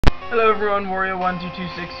Hello everyone,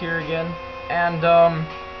 Wario1226 here again, and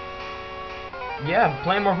yeah,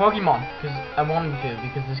 playing more Pokemon, because I wanted to,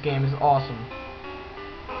 because this game is awesome.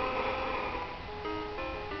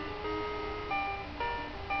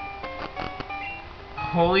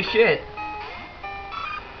 Holy shit.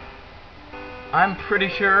 I'm pretty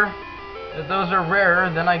sure that those are rarer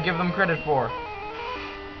than I give them credit for.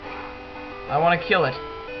 I want to kill it.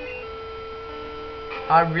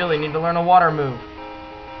 I really need to learn a water move.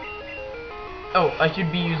 Oh, I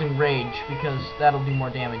should be using Rage, because that'll do more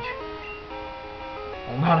damage.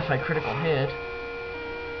 Well, not if I critical hit.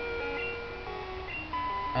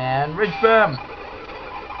 And Rage Spam!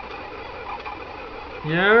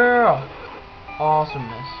 Yeah!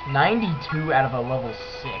 Awesomeness. 92 out of a level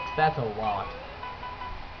 6. That's a lot.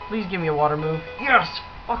 Please give me a water move. Yes!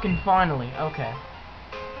 Fucking finally. Okay.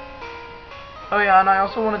 Oh yeah, and I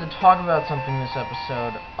also wanted to talk about something this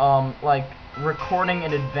episode. Like, recording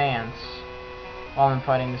in advance while I'm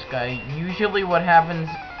fighting this guy. Usually what happens,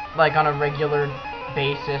 like, on a regular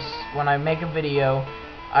basis, when I make a video,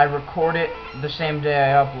 I record it the same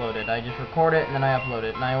day I upload it. I just record it and then I upload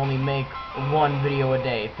it, and I only make one video a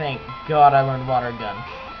day. Thank God I learned Water Gun.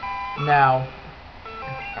 Now,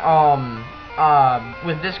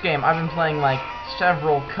 with this game, I've been playing, like,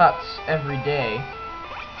 several cuts every day,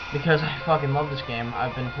 because I fucking love this game.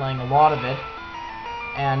 I've been playing a lot of it,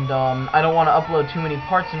 and, I don't want to upload too many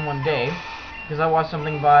parts in one day, because I watched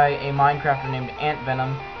something by a Minecrafter named Ant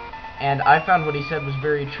Venom, and I found what he said was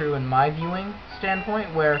very true in my viewing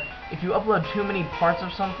standpoint, where if you upload too many parts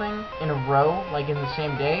of something in a row, like in the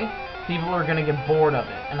same day, people are gonna get bored of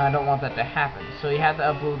it, and I don't want that to happen. So you have to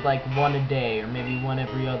upload like one a day, or maybe one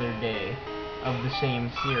every other day of the same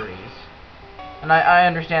series. And I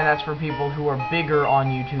understand that's for people who are bigger on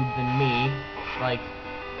YouTube than me, like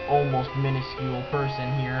almost minuscule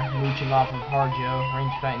person here, mooching off of Harjo,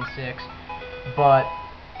 Range Titan 6. But,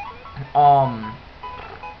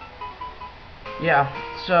 yeah,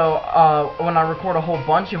 so, when I record a whole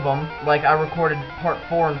bunch of them, like I recorded part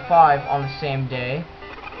 4 and 5 on the same day,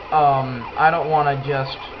 I don't want to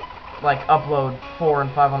just, like, upload 4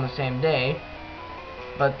 and 5 on the same day,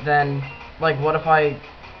 but then, like, what if I,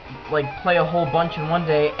 like, play a whole bunch in one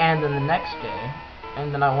day and then the next day,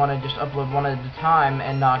 and then I want to just upload one at a time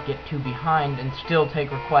and not get too behind and still take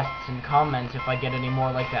requests and comments if I get any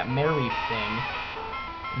more like that Mary thing,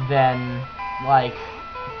 then, like,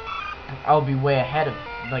 I'll be way ahead of,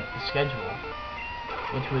 like, the schedule,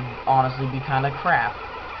 which would honestly be kind of crap.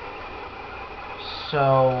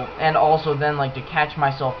 So, and also then, like, to catch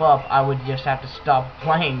myself up, I would just have to stop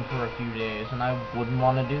playing for a few days, and I wouldn't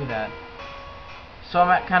want to do that. So I'm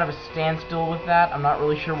at kind of a standstill with that. I'm not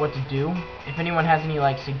really sure what to do. If anyone has any,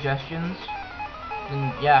 like, suggestions,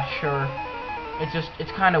 then yeah, sure.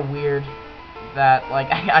 It's kind of weird that, like,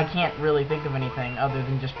 I can't really think of anything other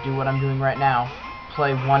than just do what I'm doing right now.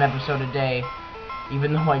 Play one episode a day,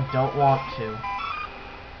 even though I don't want to.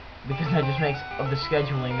 Because that just makes the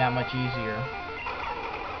scheduling that much easier.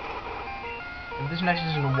 If this next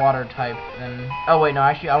isn't a water type, then... Oh wait, no,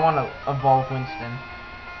 actually I want to evolve Winston.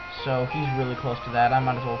 So he's really close to that. I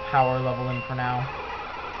might as well power level him for now.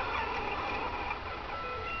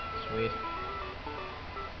 Sweet.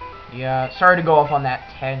 Yeah, sorry to go off on that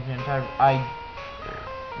tangent.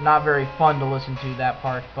 Not very fun to listen to, that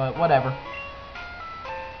part, but whatever.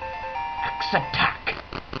 X-attack.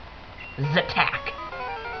 Z-attack.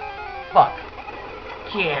 Fuck.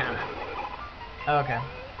 Kill. Okay.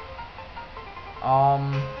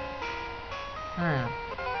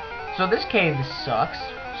 So this cave sucks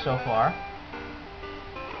so far.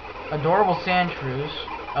 Adorable sand shrews.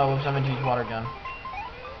 Oh, whoops, I'm gonna use Water Gun.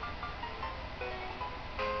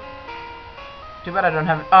 Too bad I don't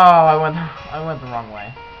have. Oh, I went the wrong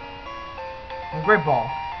way. Great ball.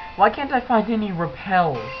 Why can't I find any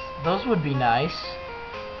repels? Those would be nice.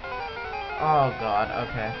 Oh god.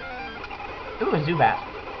 Okay. Ooh, a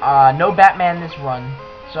Zubat. No Batman this run.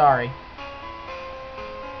 Sorry.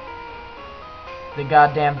 The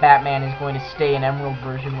goddamn Batman is going to stay in Emerald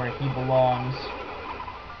version where he belongs.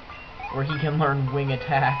 Where he can learn Wing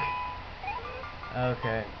Attack.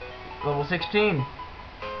 Okay. Level 16.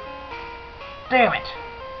 Damn it!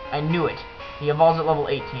 I knew it. He evolves at level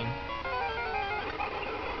 18.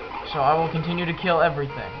 So I will continue to kill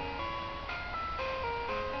everything.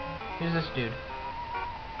 Who's this dude?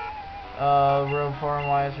 Roam far and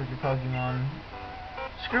wide, search your Pokemon.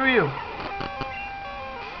 Screw you!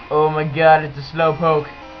 Oh my god, it's a Slowpoke.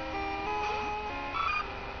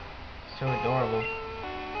 So adorable.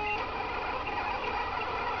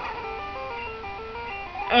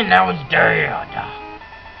 And now it's dead.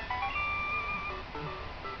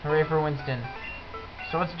 Hooray for Winston.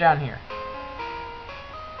 So what's down here?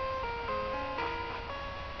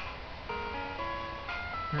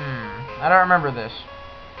 I don't remember this.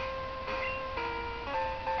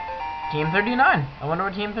 Team 39. I wonder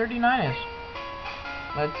what Team 39 is.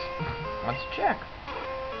 Let's check.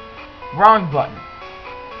 Wrong button.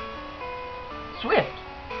 Swift.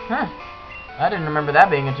 Huh. I didn't remember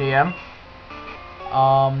that being a TM.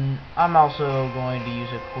 I'm also going to use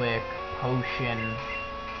a quick potion.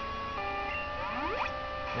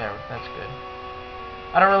 There, that's good.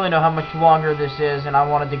 I don't really know how much longer this is, and I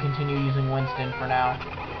wanted to continue using Winston for now.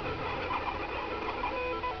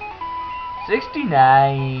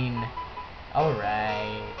 69.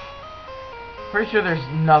 Alright. Pretty sure there's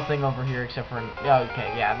nothing over here except for...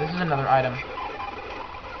 Okay, yeah, this is another item.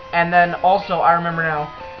 And then also, I remember now,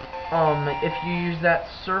 if you use that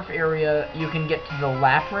surf area, you can get to the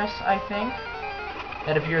Lapras, I think.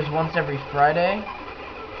 That appears once every Friday.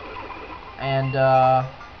 And,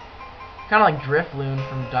 kind of like Drifloon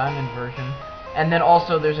from Diamond version. And then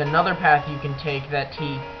also, there's another path you can take that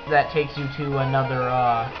takes you to another,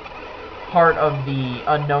 part of the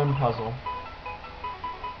unknown puzzle.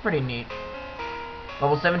 Pretty neat.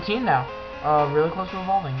 Level 17 now. Really close to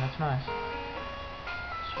evolving. That's nice.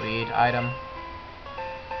 Sweet item.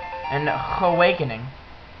 And Awakening.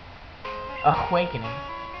 Awakening.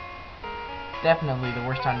 Definitely the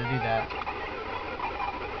worst time to do that.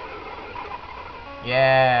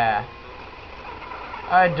 Yeah.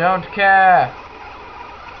 I don't care.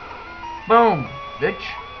 Boom, bitch.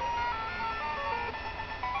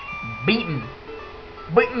 Beaten.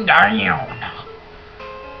 Beaten down.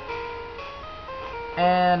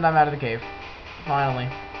 And I'm out of the cave. Finally.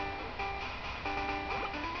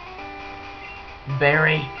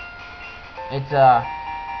 Berry. It's a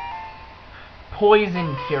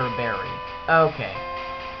poison cure berry. Okay.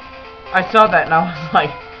 I saw that and I was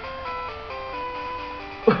like,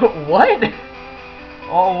 what?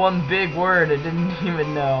 All one big word, I didn't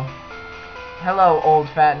even know. Hello, old,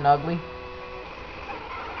 fat, and ugly.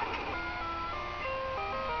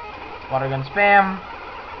 Water gun spam.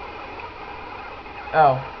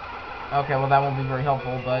 Oh. Okay, well that won't be very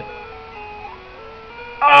helpful, but...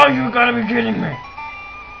 Oh, you gotta be kidding me!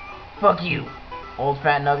 Fuck you, old,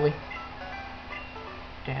 fat, and ugly.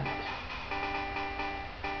 Damn it.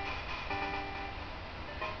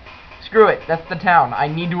 Screw it, that's the town. I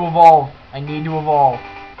need to evolve. I need to evolve.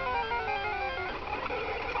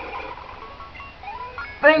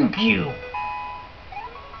 Thank you!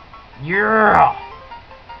 Yeah!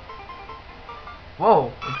 Whoa,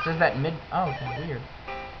 it says that mid... Oh, that's weird.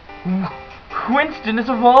 Winston is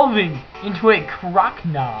evolving into a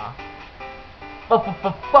Krokna.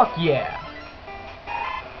 Fuck yeah.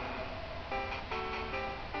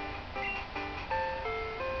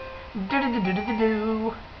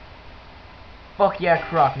 Do-do-do-do-do-do. Fuck yeah,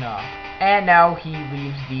 Krokna. And now he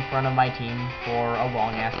leaves the front of my team for a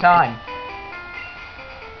long ass time.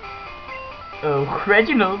 Oh,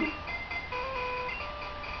 Reginald.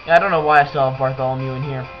 I don't know why I still have Bartholomew in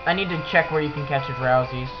here. I need to check where you can catch a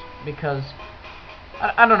Drowsies, because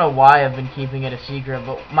I don't know why I've been keeping it a secret,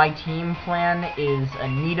 but my team plan is a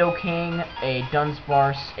Nidoking, a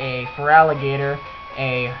Dunsparce, a Feraligatr,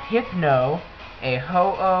 a Hypno, a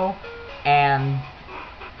Ho-Oh, and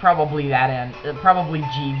probably probably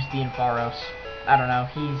Jeeves the Ampharos. I don't know,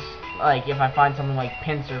 he's, like, if I find something like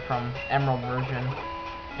Pinsir from Emerald version,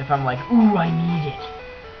 if I'm like, ooh, I need it,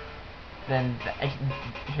 then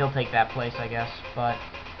he'll take that place, I guess, but...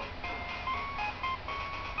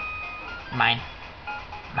 Mine.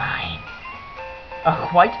 A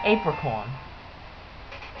white apricorn.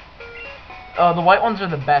 The white ones are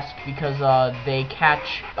the best because they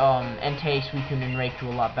catch Entei, Suicune, and Raikou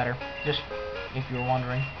a lot better. Just if you were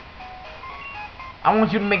wondering. I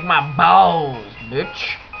want you to make my balls,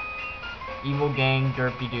 bitch. Evil gang,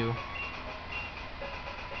 derpy-doo.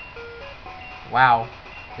 Wow.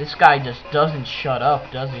 This guy just doesn't shut up,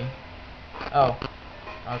 does he? Oh.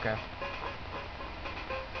 Okay.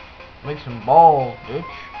 Make some balls, bitch.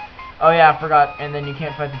 Oh yeah, I forgot. And then you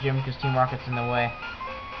can't fight the gym because Team Rocket's in the way.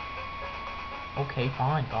 Okay,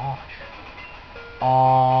 fine, gosh.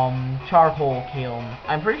 Charcoal kiln.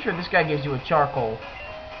 I'm pretty sure this guy gives you a charcoal.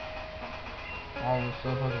 All the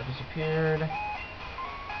Slowpokes have disappeared.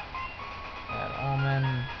 That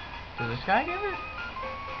almond. Does this guy give it?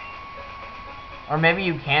 Or maybe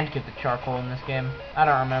you can't get the charcoal in this game. I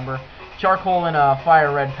don't remember. Charcoal in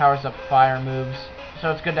Fire Red powers up fire moves. So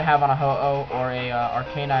it's good to have on a Ho-Oh or a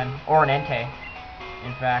Arcanine. Or an Entei,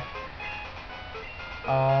 in fact.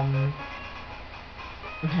 I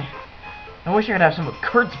wish I could have some of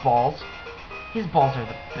Kurt's balls. His balls are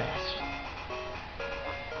the best.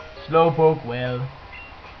 Slowpoke, well.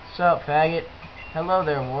 Sup, faggot? Hello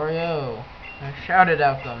there, Wario. I shouted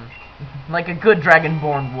at them. Like a good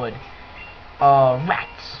Dragonborn would.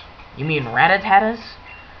 Rats. You mean rat-a-tatas?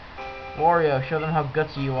 Wario, show them how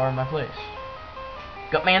gutsy you are in my place.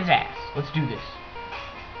 Gutman's ass. Let's do this.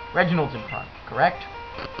 Reginald's in front, correct?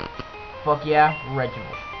 Fuck yeah,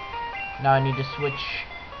 Reginald. Now I need to switch.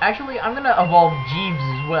 Actually, I'm gonna evolve Jeeves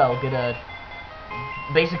as well. Get a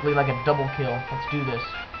basically like a double kill. Let's do this.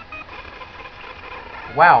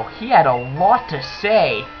 Wow, he had a lot to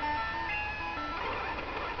say.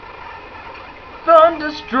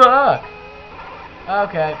 Thunderstruck.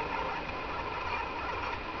 Okay.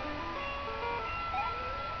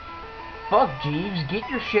 Fuck Jeeves, get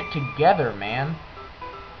your shit together, man.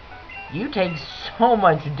 You take so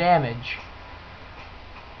much damage.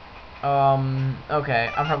 Okay,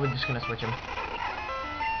 I'm probably just gonna switch him.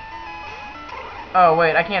 Oh,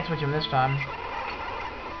 wait, I can't switch him this time.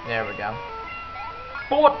 There we go.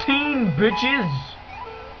 14, bitches!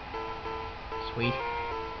 Sweet.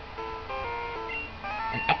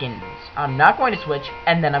 And Ekans. I'm not going to switch,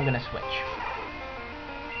 and then I'm gonna switch.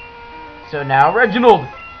 So now, Reginald!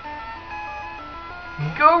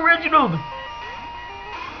 Go, Reginald!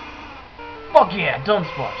 Fuck yeah,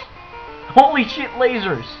 Dunsparce. Holy shit,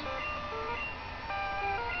 lasers!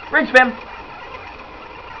 Ring spam!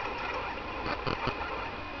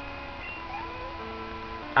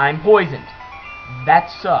 I'm poisoned.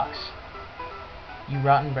 That sucks. You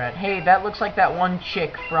rotten brat. Hey, that looks like that one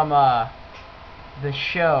chick from, the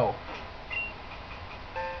show.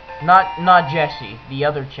 Not Jessie, the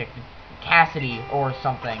other chick. Cassidy or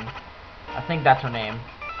something. I think that's her name.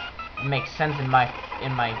 It makes sense in my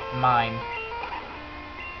mind.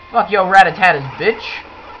 Fuck yo Rat-a-tatas, bitch.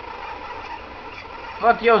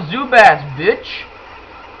 Fuck yo Zubats, bitch.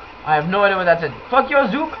 I have no idea what that said. Fuck yo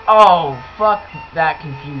Zub. Oh, fuck that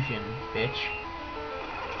confusion, bitch.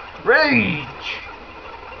 Rage.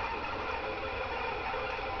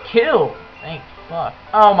 Kill. Thank fuck.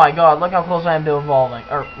 Oh my god, look how close I am to evolving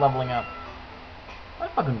or leveling up. I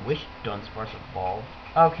fucking wish Dunsparce evolved.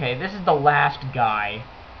 Okay, this is the last guy.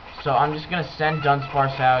 So I'm just gonna send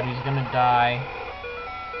Dunsparce out. He's gonna die.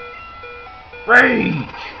 Rage!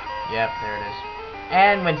 Yep, there it is.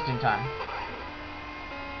 And Winston time.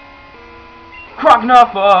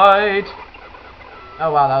 Croconaw fight!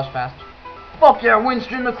 Oh wow, that was fast. Fuck yeah,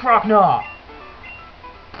 Winston the Croconaw!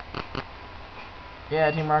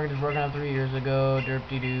 Yeah, Team Rocket was broken up 3 years ago.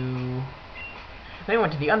 Derp-de-doo. They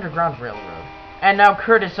went to the Underground Railroad. And now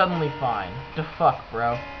Kurt is suddenly fine. The fuck,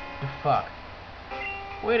 bro. The fuck.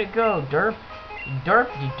 Way to go, derp.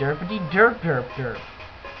 Derp-de-derp-de-derp, derp, derp.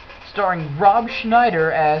 Starring Rob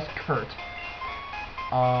Schneider as Kurt.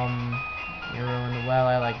 You're ruined well,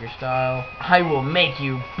 I like your style. I will make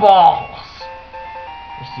you balls!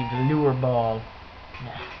 Receive the lure ball.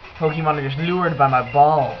 Pokemon are just lured by my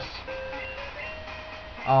balls.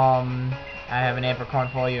 I have an apricorn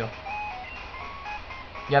for you.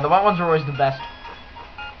 Yeah, the white ones are always the best.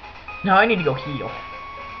 Now I need to go heal.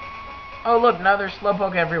 Oh look, now there's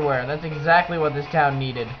Slowpoke everywhere. That's exactly what this town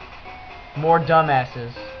needed. More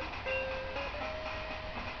dumbasses.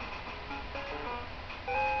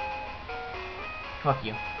 Fuck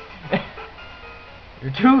you.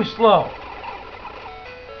 You're too slow.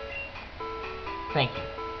 Thank you.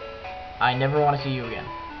 I never want to see you again.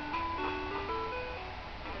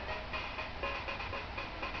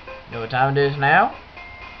 You know what time it is now?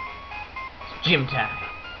 It's gym time.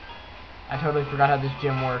 I totally forgot how this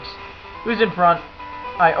gym works. Who's in front?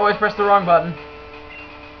 I always press the wrong button.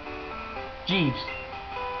 Jeeves.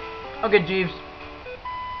 Okay, Jeeves.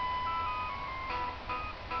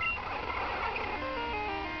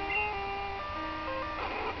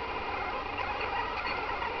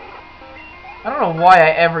 I don't know why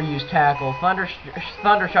I ever use Tackle. Thunder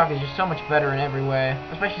Shock is just so much better in every way.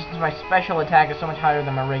 Especially since my special attack is so much higher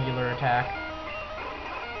than my regular attack.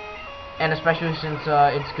 And especially since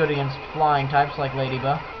it's good against flying types like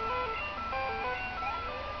Ladybug.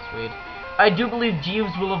 Sweet. I do believe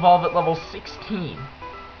Jeeves will evolve at level 16.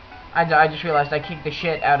 I just realized I kicked the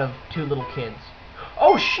shit out of 2 little kids.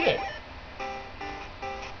 Oh shit!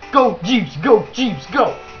 Go Jeeves, go Jeeves,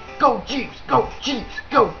 go! Go Jeeves, go Jeeves,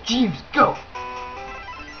 go Jeeves, go!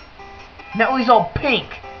 Now he's all pink!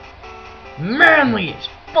 Manly as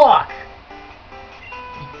fuck!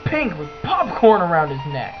 He's pink with popcorn around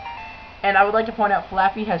his neck. And I would like to point out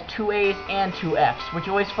Flaffy has 2 A's and 2 F's, which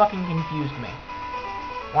always fucking confused me.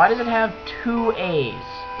 Why does it have 2 A's?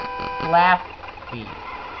 Flaffy.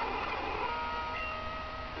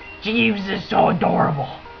 Jeeves is so adorable.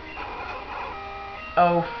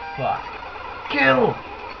 Oh fuck. Kill!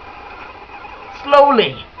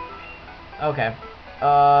 Slowly! Okay.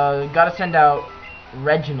 Gotta send out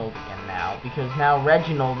Reginald again now, because now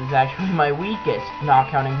Reginald is actually my weakest, not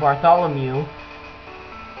counting Bartholomew,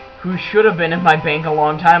 who should have been in my bank a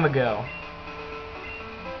long time ago.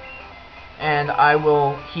 And I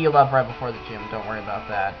will heal up right before the gym, don't worry about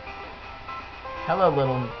that. Hello,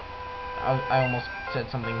 little... I almost said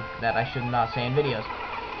something that I should not say in videos.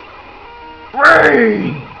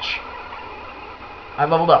 Rage! I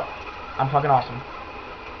leveled up. I'm fucking awesome.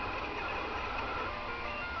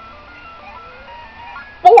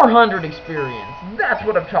 400 experience. That's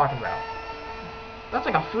what I'm talking about. That's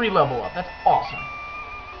like a free level up. That's awesome.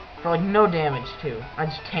 For like no damage too. I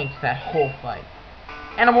just tanked that whole fight.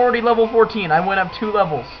 And I'm already level 14. I went up 2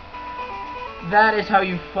 levels. That is how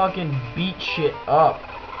you fucking beat shit up.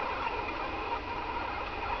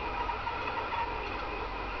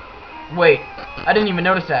 Wait, I didn't even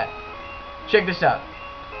notice that. Check this out.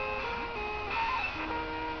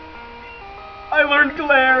 I learned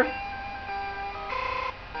glare.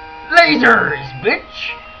 Lasers,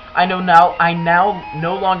 bitch! I now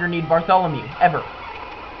no longer need Bartholomew, ever.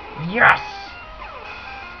 Yes!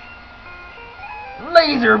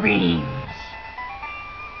 Laser beams!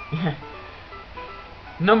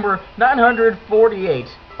 Number 948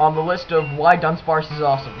 on the list of why Dunsparce is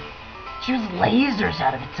awesome. Shoots lasers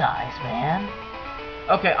out of its eyes, man.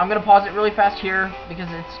 Okay, I'm gonna pause it really fast here because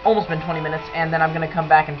it's almost been 20 minutes, and then I'm gonna come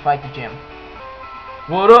back and fight the gym.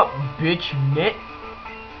 What up, bitch knit?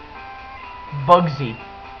 Bugsy.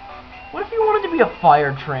 What if he wanted to be a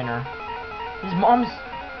fire trainer? His mom's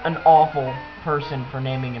an awful person for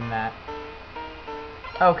naming him that.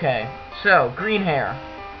 Okay, so, green hair.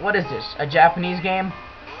 What is this, a Japanese game?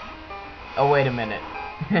 Oh, wait a minute.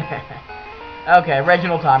 Okay,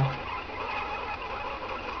 Reginald time.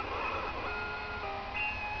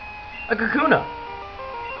 A Kakuna.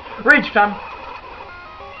 Rage time.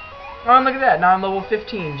 Oh, and look at that. Now I'm level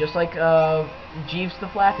 15, just like Jeeves the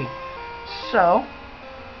Flappy. So,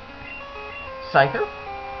 Scyther?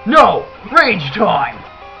 No! Rage time!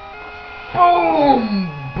 Boom,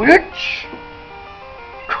 bitch!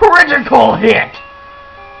 Critical hit!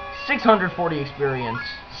 640 experience.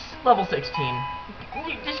 Level 16.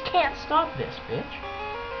 You just can't stop this, bitch.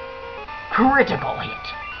 Critical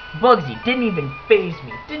hit. Bugsy didn't even phase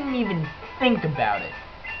me. Didn't even think about it.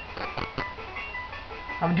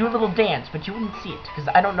 I'm gonna do a little dance, but you wouldn't see it, because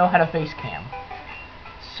I don't know how to face cam.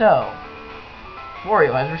 So,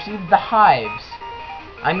 Wario has received the Hive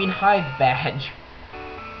badge.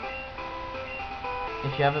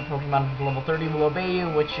 If you have a Pokemon with level 30 will obey you,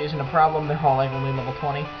 which isn't a problem, they're all like only level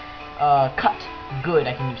 20. Cut. Good,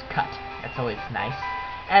 I can use Cut. That's always nice.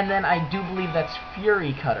 And then I do believe that's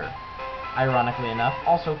Fury Cutter, ironically enough.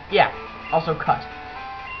 Also, yeah, also Cut.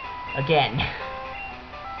 Again.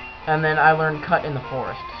 And then I learned Cut in the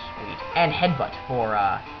Forest. Sweet. And Headbutt for,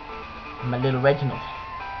 my little Reginald.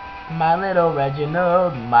 My little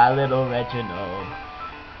Reginald, my little Reginald.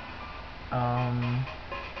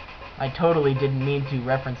 I totally didn't mean to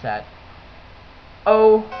reference that.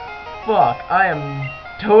 Oh, fuck. I am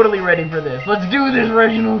totally ready for this. Let's do this,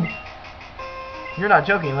 Reginald! You're not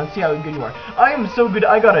joking. Let's see how good you are. I am so good,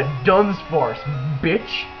 I got a Dunsparce,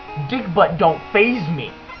 bitch. Dick butt don't phase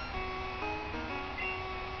me.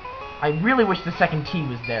 I really wish the second T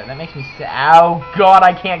was there. That makes me sad. Oh, God,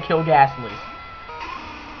 I can't kill Ghastlies.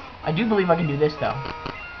 I do believe I can do this, though.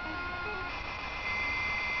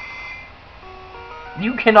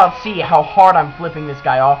 You cannot see how hard I'm flipping this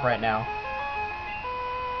guy off right now.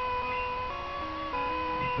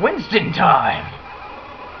 Winston time!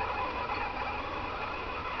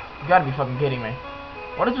 You gotta be fucking kidding me.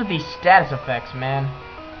 What is with these status effects, man?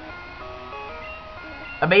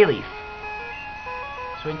 A Bayleaf.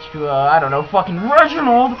 Switch to, I don't know, fucking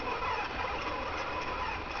Reginald!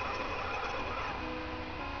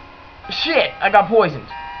 Shit! I got poisoned.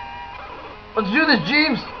 Let's do this,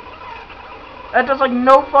 Jeeves! That does, like,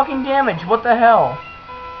 no fucking damage. What the hell?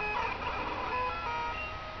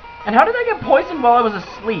 And how did I get poisoned while I was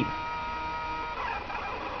asleep?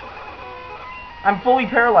 I'm fully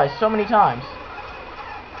paralyzed so many times.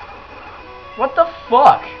 What the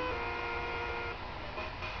fuck?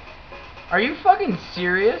 Are you fucking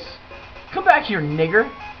serious? Come back here, nigger.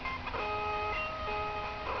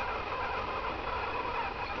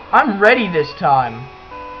 I'm ready this time.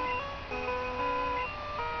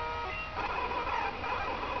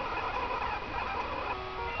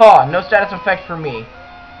 Huh, no status effect for me.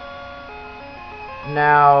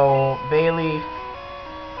 Now, Bayleaf,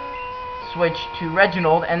 switch to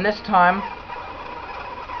Reginald, and this time,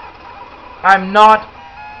 I'm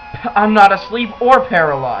not asleep or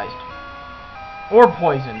paralyzed. Or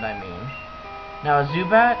poisoned, I mean. Now,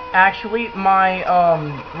 Zubat, actually, my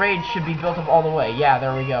rage should be built up all the way. Yeah,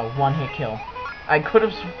 there we go. One hit kill. I could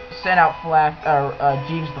have sent out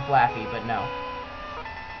Jeeves the Flaffy, but no.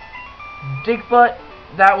 Dickbutt,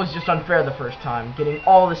 that was just unfair the first time. Getting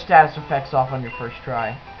all the status effects off on your first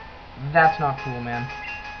try. That's not cool, man.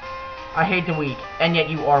 I hate the weak, and yet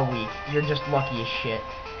you are weak. You're just lucky as shit.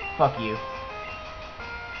 Fuck you.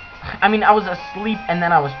 I mean, I was asleep and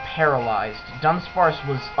then I was paralyzed. Dunsparce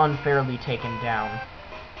was unfairly taken down.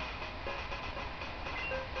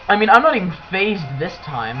 I mean, I'm not even phased this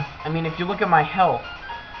time. I mean, if you look at my health,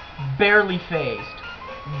 barely phased.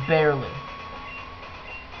 Barely.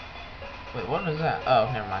 Wait, what was that?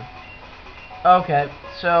 Oh, never mind. Okay,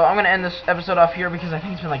 so I'm gonna end this episode off here because I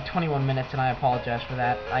think it's been like 21 minutes and I apologize for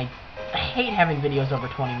that. I hate having videos over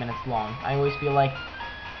 20 minutes long. I always feel like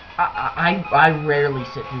I rarely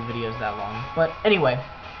sit through videos that long. But anyway,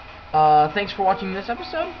 thanks for watching this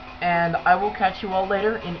episode, and I will catch you all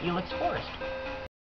later in Elix Forest.